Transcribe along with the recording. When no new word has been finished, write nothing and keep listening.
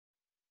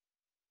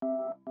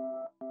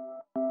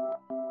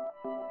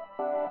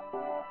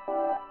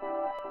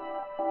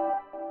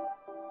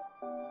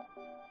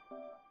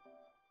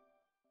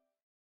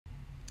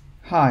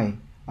Hi,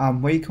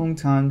 I'm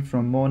Weicong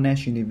from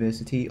Monash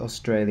University,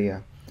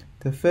 Australia,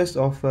 the first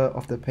author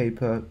of the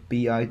paper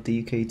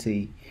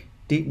BiDKT,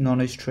 Deep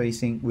Knowledge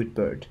Tracing with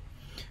BERT.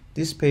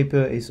 This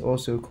paper is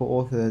also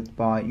co-authored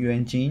by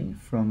Yuan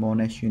from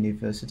Monash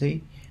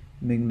University,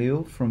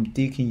 Ming from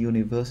Deakin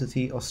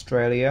University,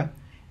 Australia,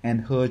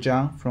 and He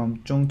Zhang from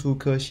Zhongtu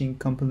Kexin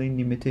Company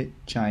Limited,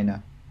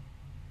 China.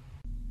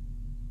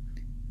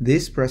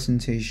 This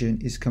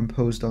presentation is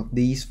composed of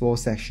these 4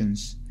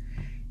 sections: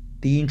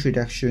 the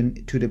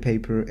introduction to the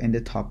paper and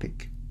the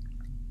topic.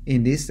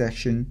 In this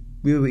section,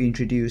 we will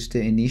introduce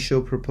the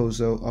initial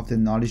proposal of the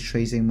knowledge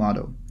tracing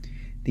model,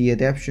 the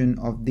adaptation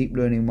of deep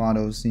learning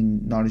models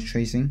in knowledge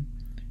tracing,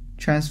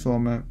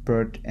 transformer,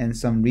 BERT, and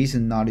some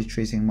recent knowledge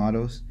tracing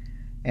models,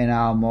 and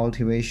our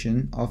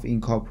motivation of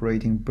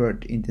incorporating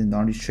BERT in the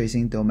knowledge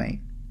tracing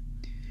domain,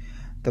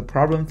 the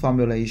problem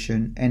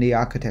formulation and the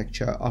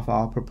architecture of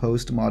our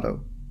proposed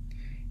model.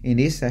 In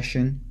this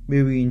section,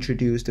 we will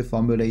introduce the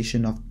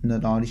formulation of the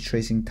knowledge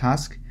tracing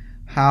task,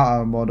 how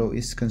our model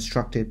is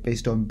constructed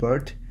based on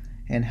BERT,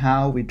 and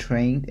how we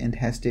trained and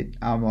tested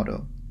our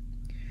model.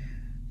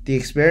 The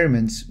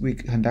experiments we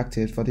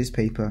conducted for this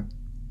paper.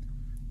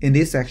 In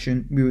this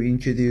section, we will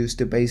introduce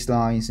the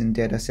baselines and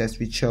datasets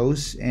we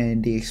chose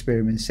and the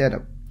experiment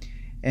setup,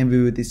 and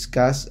we will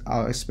discuss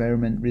our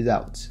experiment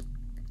results.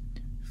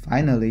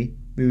 Finally,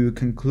 we will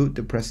conclude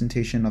the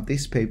presentation of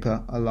this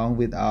paper along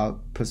with our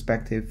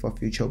perspective for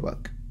future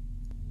work.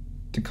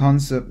 The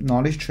concept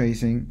knowledge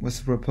tracing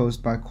was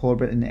proposed by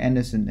Corbett and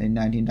Anderson in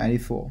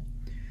 1994.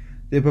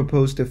 They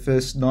proposed the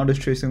first knowledge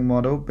tracing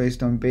model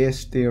based on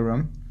Bayes'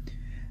 theorem.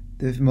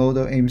 The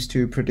model aims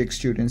to predict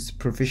students'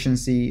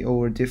 proficiency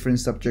over different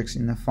subjects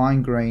in a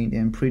fine-grained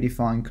and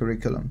predefined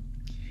curriculum.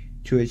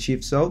 To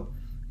achieve so,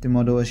 the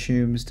model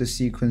assumes the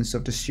sequence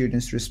of the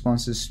students'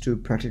 responses to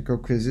practical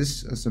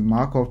quizzes as a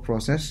Markov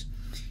process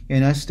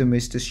and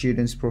estimates the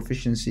student's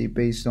proficiency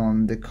based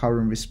on the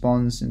current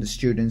response and the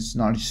student's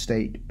knowledge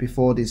state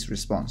before this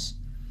response.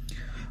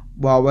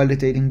 While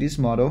validating this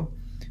model,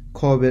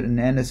 Corbett and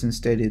Anderson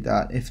stated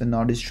that if a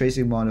knowledge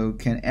tracing model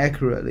can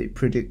accurately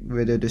predict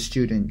whether the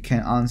student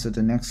can answer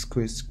the next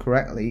quiz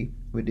correctly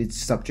with its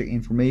subject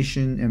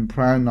information and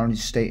prior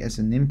knowledge state as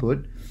an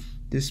input,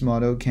 this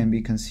model can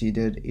be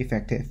considered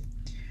effective.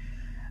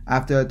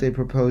 After they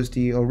proposed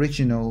the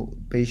original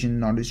Bayesian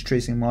knowledge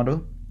tracing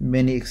model,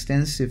 many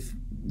extensive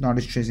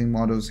knowledge tracing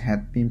models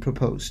had been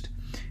proposed.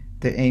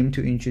 They aim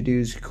to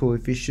introduce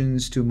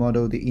coefficients to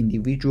model the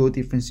individual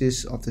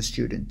differences of the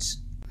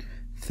students.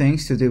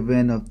 Thanks to the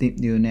advent of deep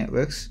neural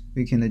networks,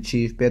 we can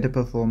achieve better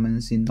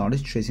performance in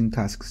knowledge tracing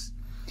tasks.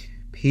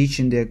 Peach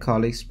and their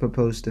colleagues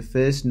proposed the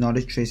first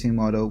knowledge tracing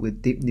model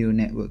with deep neural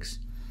networks.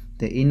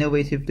 They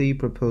innovatively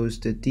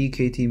proposed the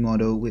DKT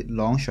model with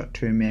long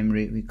short-term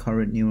memory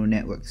recurrent neural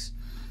networks,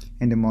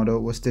 and the model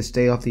was the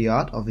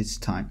state-of-the-art of its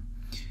time.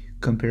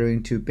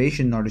 Comparing to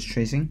Bayesian knowledge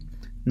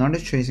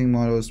tracing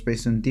models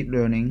based on deep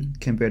learning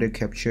can better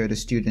capture the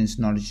student's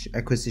knowledge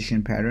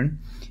acquisition pattern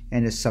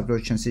and the subtle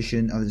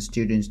transition of the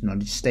student's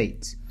knowledge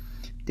states.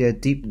 Their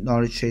deep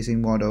knowledge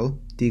tracing model,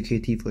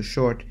 DKT for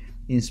short,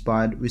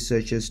 inspired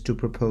researchers to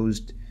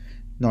propose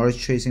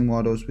knowledge tracing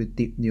models with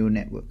deep neural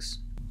networks.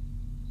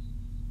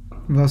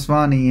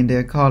 Vaswani and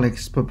their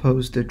colleagues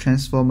proposed the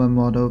transformer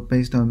model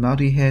based on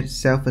multi-head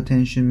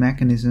self-attention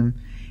mechanism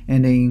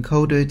and the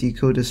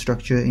encoder-decoder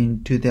structure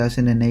in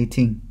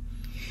 2018.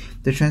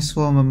 The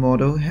transformer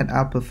model had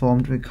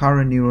outperformed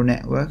recurrent neural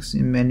networks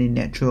in many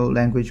natural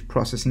language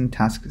processing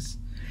tasks.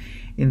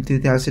 In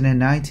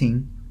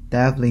 2019,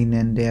 Devlin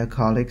and their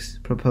colleagues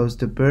proposed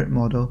the BERT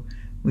model,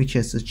 which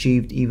has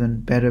achieved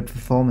even better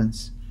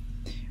performance.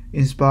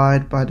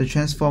 Inspired by the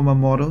transformer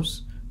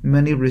models,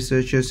 many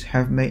researchers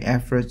have made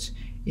efforts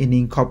in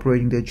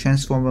incorporating the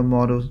transformer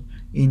models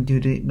into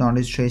the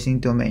knowledge tracing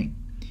domain.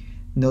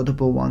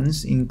 Notable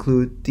ones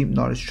include deep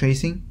knowledge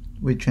tracing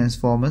with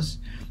transformers,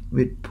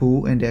 with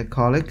Poole and their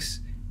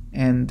colleagues,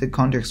 and the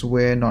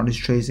context-aware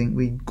knowledge tracing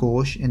with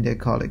Ghosh and their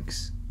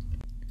colleagues.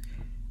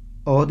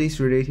 All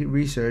this related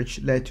research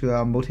led to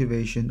our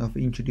motivation of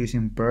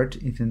introducing BERT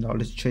into the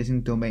knowledge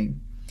tracing domain.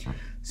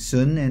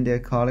 Sun and their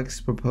colleagues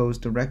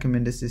proposed the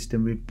recommended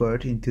system with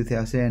BERT in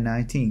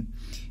 2019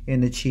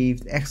 and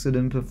achieved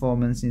excellent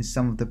performance in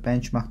some of the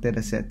benchmark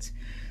datasets.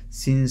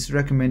 Since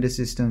recommended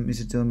system is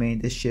a domain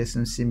that shares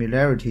some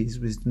similarities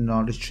with the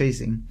knowledge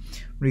tracing,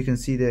 we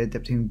consider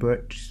adapting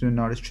BERT to the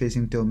knowledge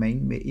tracing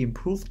domain may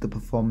improve the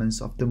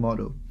performance of the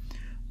model.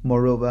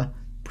 Moreover,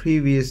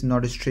 previous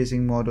knowledge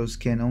tracing models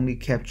can only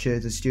capture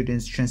the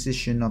student's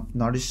transition of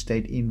knowledge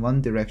state in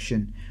one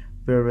direction,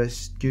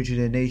 whereas due to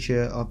the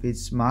nature of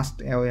its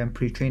masked LM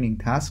pre-training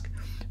task,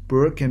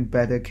 BERT can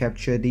better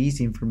capture these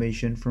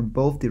information from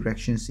both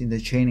directions in the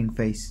training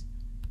phase.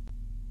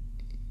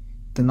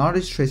 The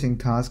knowledge tracing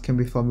task can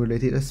be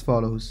formulated as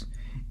follows.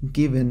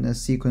 Given a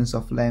sequence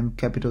of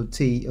length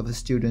T of a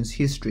student's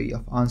history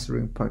of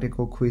answering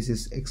practical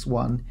quizzes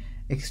x1,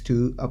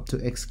 x2 up to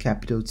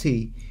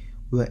xT,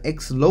 where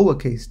x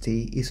lowercase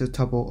t is a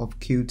tuple of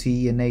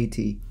qt and at,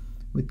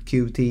 with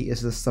QT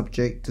as the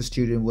subject the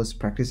student was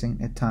practicing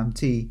at time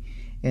t,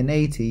 and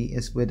AT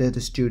as whether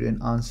the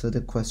student answered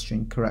the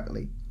question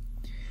correctly.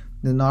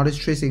 The knowledge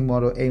tracing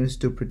model aims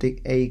to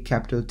predict A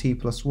capital T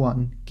plus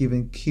 1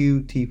 given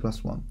Q T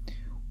plus 1.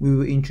 We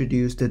will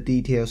introduce the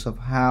details of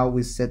how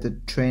we set the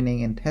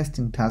training and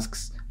testing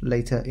tasks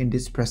later in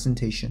this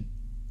presentation.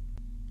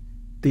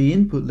 The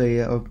input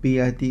layer of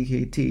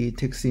BiDKT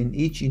takes in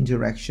each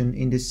interaction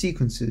in the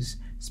sequences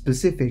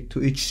specific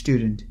to each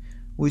student,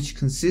 which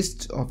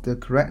consists of the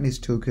correctness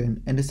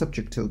token and the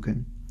subject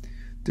token.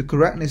 The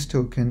correctness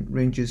token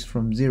ranges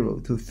from 0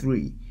 to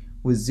 3,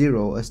 with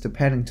 0 as the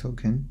padding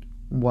token,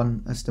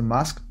 1 as the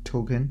mask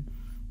token,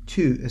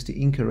 2 as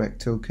the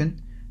incorrect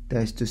token,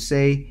 that is to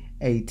say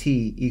AT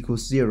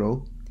equals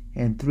 0,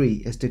 and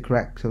 3 as the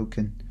correct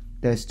token,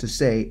 that is to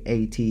say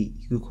AT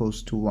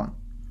equals to 1.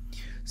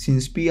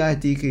 Since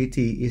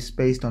BiDKT is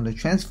based on the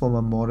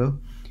transformer model,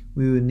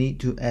 we will need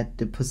to add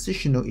the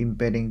positional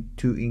embedding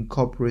to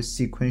incorporate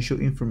sequential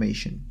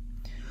information.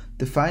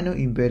 The final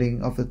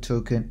embedding of the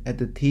token at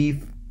the T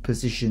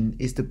position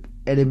is the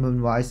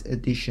element-wise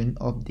addition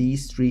of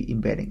these three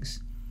embeddings.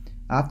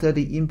 After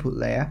the input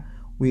layer,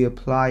 we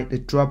apply the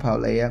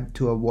dropout layer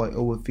to avoid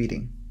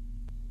overfitting.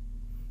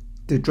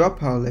 The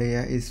dropout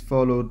layer is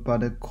followed by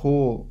the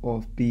core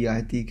of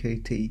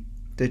BiDKT,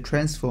 the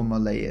transformer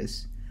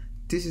layers.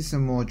 This is a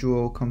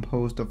module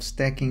composed of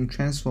stacking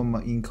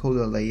transformer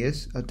encoder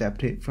layers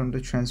adapted from the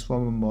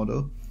transformer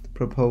model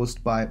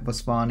proposed by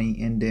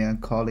Vaswani and their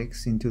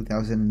colleagues in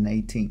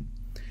 2018.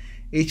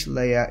 Each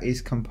layer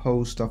is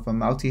composed of a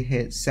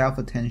multi-head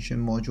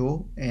self-attention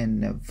module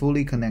and a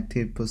fully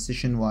connected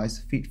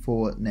position-wise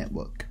feed-forward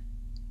network.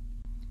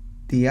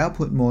 The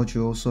output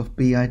modules of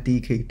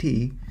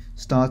BiDKT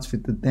starts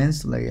with the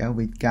dense layer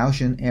with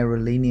Gaussian error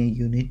linear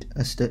unit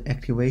as the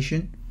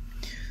activation.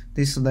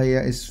 This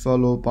layer is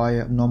followed by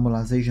a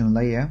normalization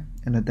layer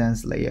and a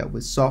dense layer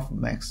with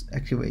softmax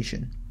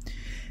activation.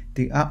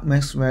 The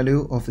argmax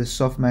value of the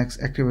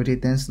softmax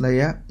activated dense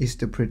layer is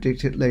the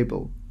predicted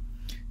label.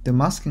 The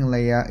masking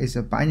layer is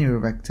a binary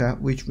vector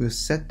which will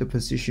set the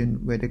position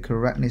where the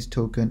correctness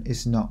token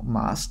is not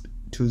masked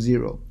to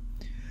 0.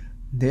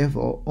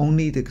 Therefore,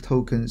 only the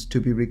tokens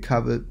to be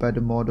recovered by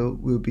the model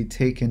will be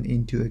taken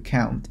into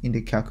account in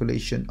the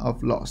calculation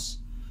of loss.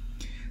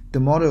 The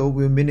model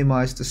will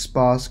minimize the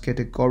sparse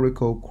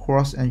categorical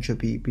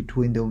cross-entropy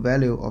between the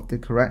value of the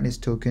correctness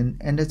token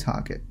and the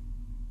target.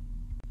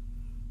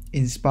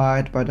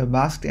 Inspired by the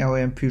masked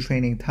LM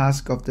pretraining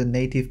task of the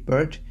native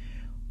BERT,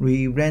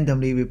 we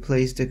randomly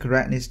replace the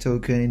correctness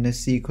token in a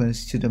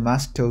sequence to the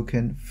mask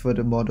token for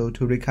the model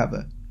to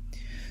recover.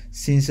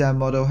 Since our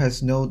model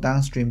has no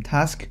downstream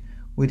task,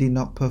 we did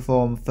not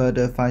perform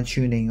further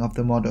fine-tuning of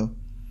the model.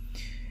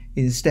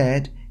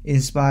 Instead,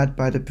 inspired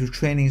by the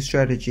pretraining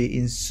strategy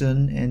in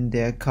Sun and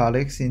their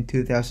colleagues in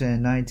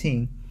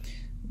 2019,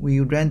 we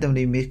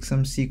randomly mix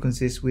some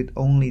sequences with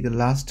only the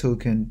last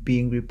token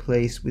being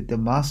replaced with the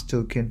mask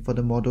token for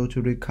the model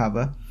to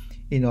recover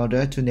in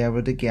order to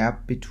narrow the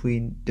gap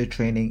between the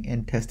training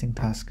and testing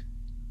task.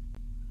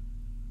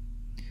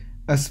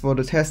 As for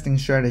the testing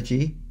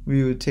strategy,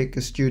 we will take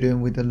a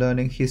student with a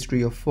learning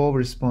history of 4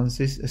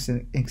 responses as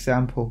an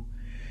example.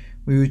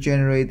 We will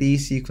generate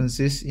these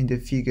sequences in the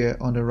figure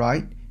on the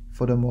right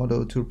for the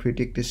model to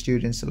predict the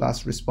student's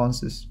last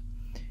responses.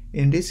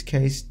 In this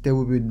case, there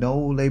will be no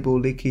label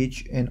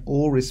leakage and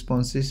all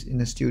responses in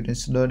the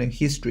student's learning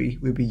history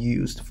will be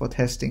used for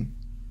testing.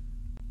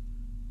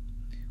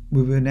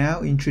 We will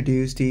now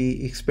introduce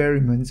the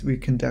experiments we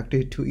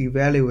conducted to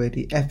evaluate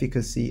the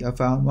efficacy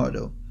of our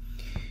model.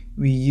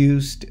 We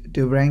used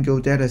the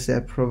Wrangle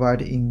dataset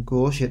provided in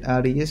Ghosh et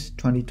alias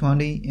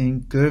 2020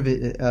 and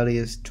Gervit et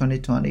alias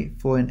 2020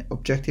 for an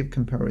objective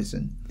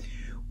comparison.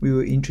 We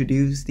will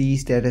introduce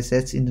these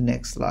datasets in the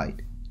next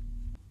slide.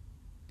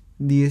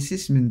 The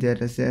assessment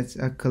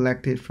datasets are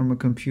collected from a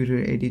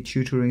computer-aided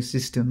tutoring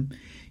system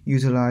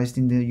utilized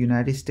in the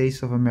United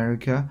States of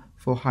America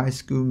for high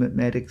school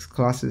mathematics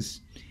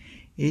classes.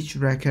 Each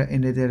record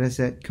in the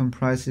dataset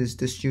comprises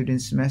the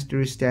student's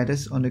mastery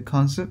status on the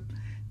concept,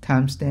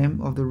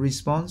 timestamp of the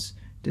response,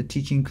 the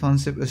teaching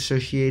concept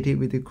associated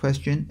with the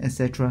question,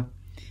 etc.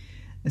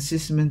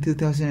 Assessment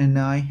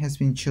 2009 has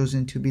been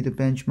chosen to be the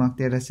benchmark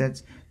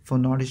dataset for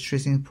knowledge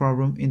tracing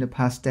problem in the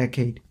past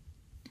decade.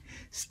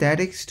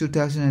 Statics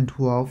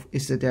 2012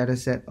 is the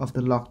dataset of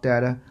the log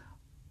data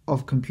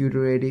of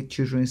computer-aided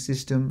tutoring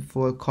system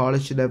for a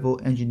college-level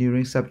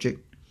engineering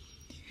subject.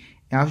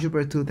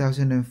 Algebra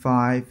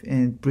 2005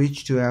 and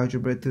Bridge to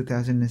Algebra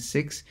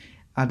 2006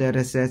 are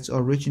datasets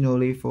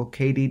originally for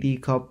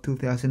KDD Cup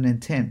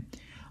 2010,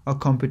 a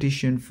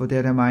competition for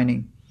data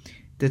mining.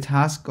 The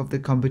task of the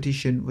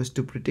competition was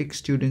to predict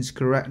students'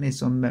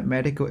 correctness on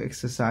mathematical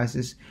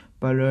exercises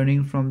by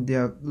learning from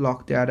their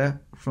log data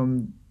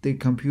from the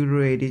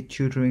computer-aided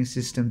tutoring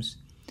systems.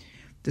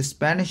 The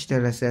Spanish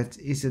dataset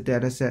is a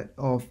dataset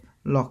of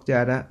log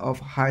data of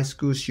high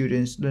school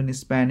students learning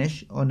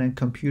Spanish on a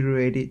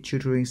computer-aided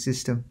tutoring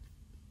system.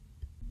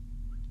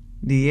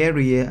 The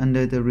area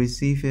under the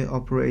receiver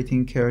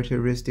operating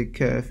characteristic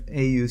curve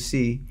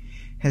AUC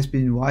has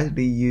been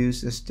widely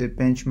used as the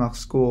benchmark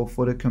score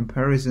for the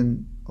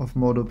comparison of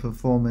model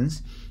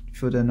performance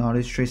for the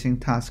knowledge tracing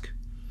task.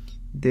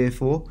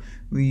 Therefore,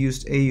 we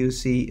used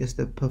AUC as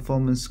the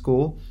performance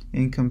score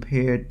and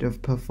compared the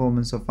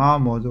performance of our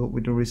model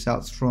with the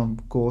results from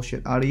Ghosh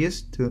et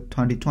alias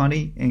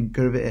 2020 and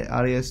Gervit et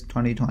alias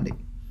 2020.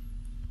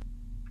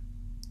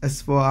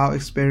 As for our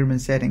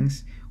experiment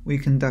settings, we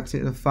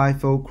conducted a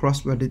 5-fold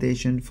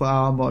cross-validation for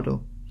our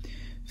model.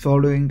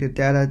 Following the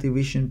data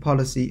division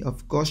policy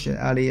of Ghosh et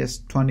alias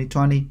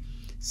 2020,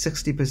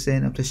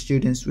 60% of the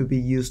students will be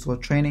used for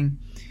training,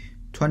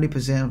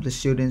 20% of the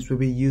students will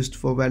be used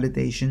for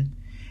validation,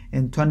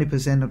 and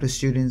 20% of the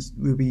students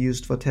will be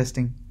used for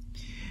testing.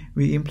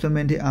 We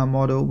implemented our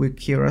model with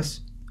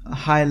Keras, a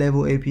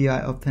high-level API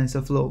of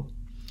TensorFlow.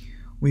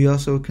 We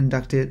also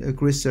conducted a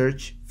grid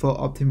search for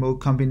optimal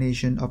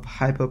combination of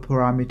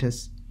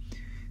hyperparameters.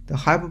 The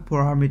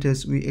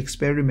hyperparameters we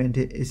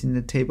experimented is in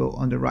the table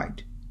on the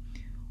right.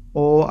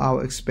 All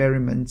our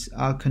experiments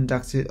are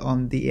conducted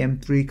on the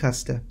M3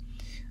 cluster,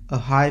 a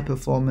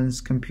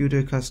high-performance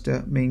computer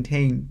cluster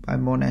maintained by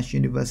Monash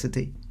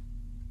University.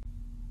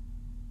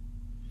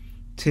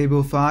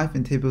 Table 5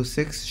 and Table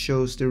 6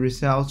 shows the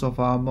results of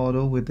our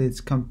model with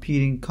its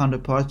competing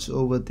counterparts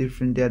over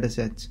different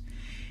datasets.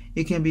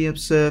 It can be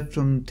observed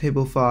from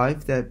Table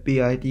 5 that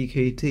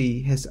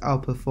BiDKT has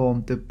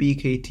outperformed the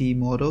BKT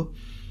model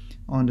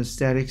on the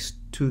Statics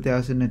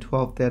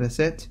 2012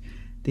 dataset,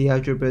 the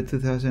Algebra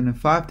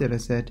 2005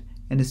 dataset,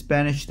 and the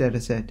Spanish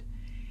dataset.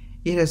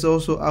 It has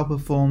also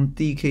outperformed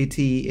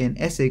DKT and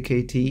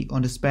SAKT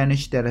on the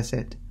Spanish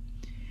dataset.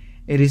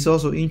 It is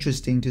also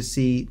interesting to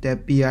see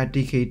that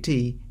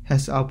BiDKT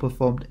has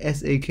outperformed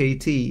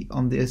SAKT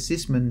on the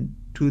Assessment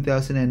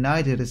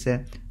 2009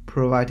 dataset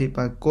provided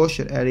by Ghosh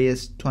et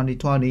alias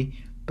 2020,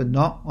 but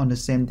not on the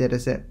same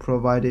dataset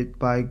provided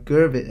by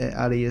Gervit et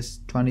alias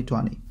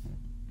 2020.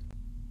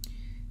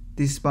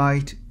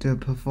 Despite the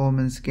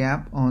performance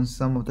gap on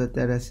some of the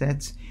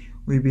datasets,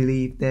 we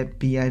believe that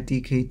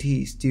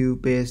BiDKT still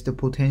bears the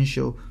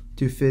potential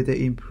to further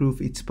improve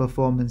its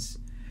performance.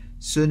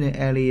 Yuan et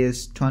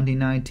alias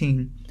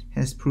 2019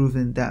 has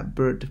proven that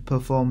BERT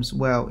performs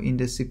well in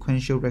the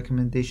sequential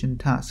recommendation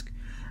task,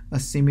 a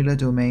similar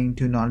domain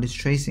to knowledge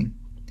tracing.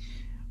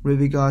 With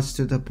regards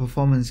to the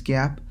performance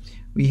gap,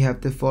 we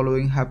have the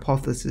following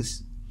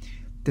hypothesis.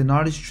 The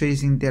knowledge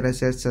tracing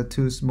datasets are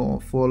too small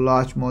for a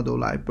large model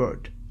like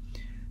BERT.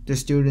 The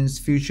students'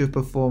 future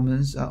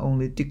performance are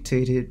only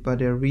dictated by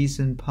their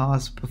recent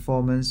past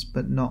performance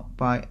but not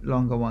by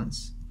longer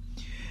ones.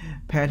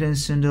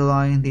 Patterns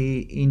underlying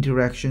the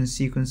interaction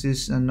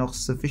sequences are not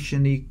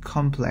sufficiently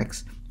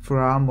complex for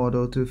our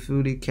model to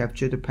fully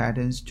capture the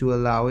patterns to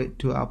allow it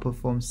to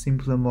outperform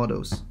simpler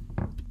models.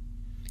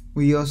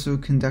 We also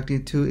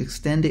conducted 2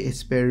 extended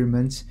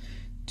experiments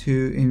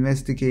to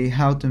investigate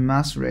how the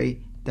mask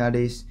rate, that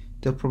is,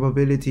 the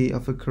probability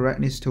of a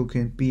correctness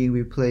token being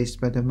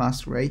replaced by the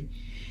mask rate,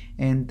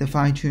 and the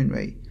fine-tune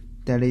rate,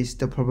 that is,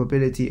 the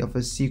probability of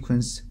a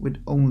sequence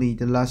with only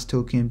the last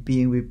token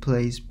being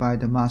replaced by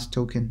the mask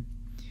token.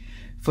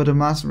 For the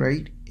mask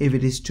rate, if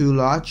it is too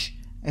large,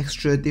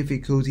 extra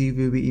difficulty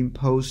will be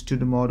imposed to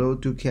the model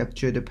to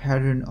capture the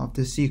pattern of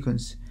the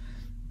sequence,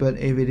 but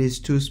if it is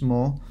too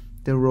small,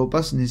 the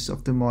robustness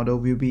of the model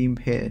will be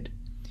impaired.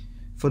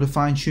 For the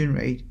fine-tune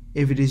rate,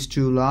 if it is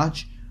too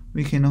large,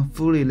 we cannot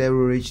fully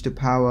leverage the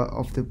power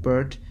of the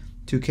BERT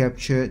to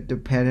capture the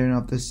pattern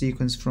of the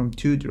sequence from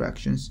 2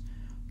 directions,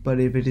 but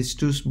if it is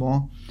too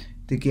small,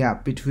 the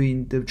gap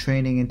between the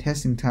training and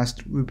testing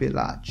tasks will be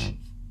large.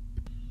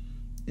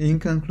 In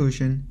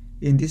conclusion,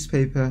 in this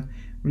paper,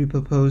 we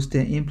proposed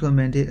and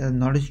implemented a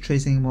knowledge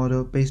tracing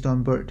model based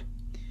on BERT.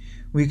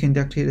 We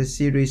conducted a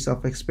series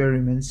of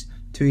experiments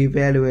to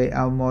evaluate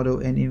our model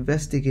and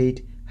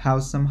investigate how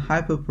some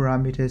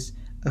hyperparameters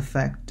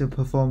affect the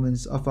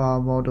performance of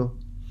our model.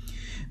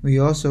 We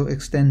also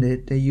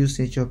extended the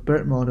usage of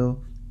BERT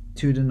model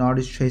to the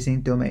knowledge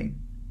tracing domain.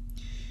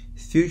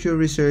 Future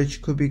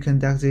research could be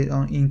conducted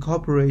on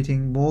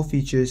incorporating more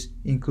features,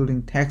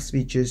 including text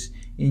features,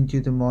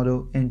 into the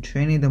model and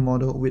training the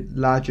model with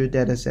larger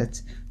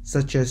datasets,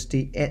 such as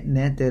the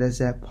EdNet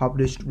dataset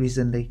published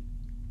recently.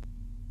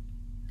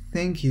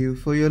 Thank you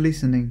for your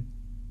listening.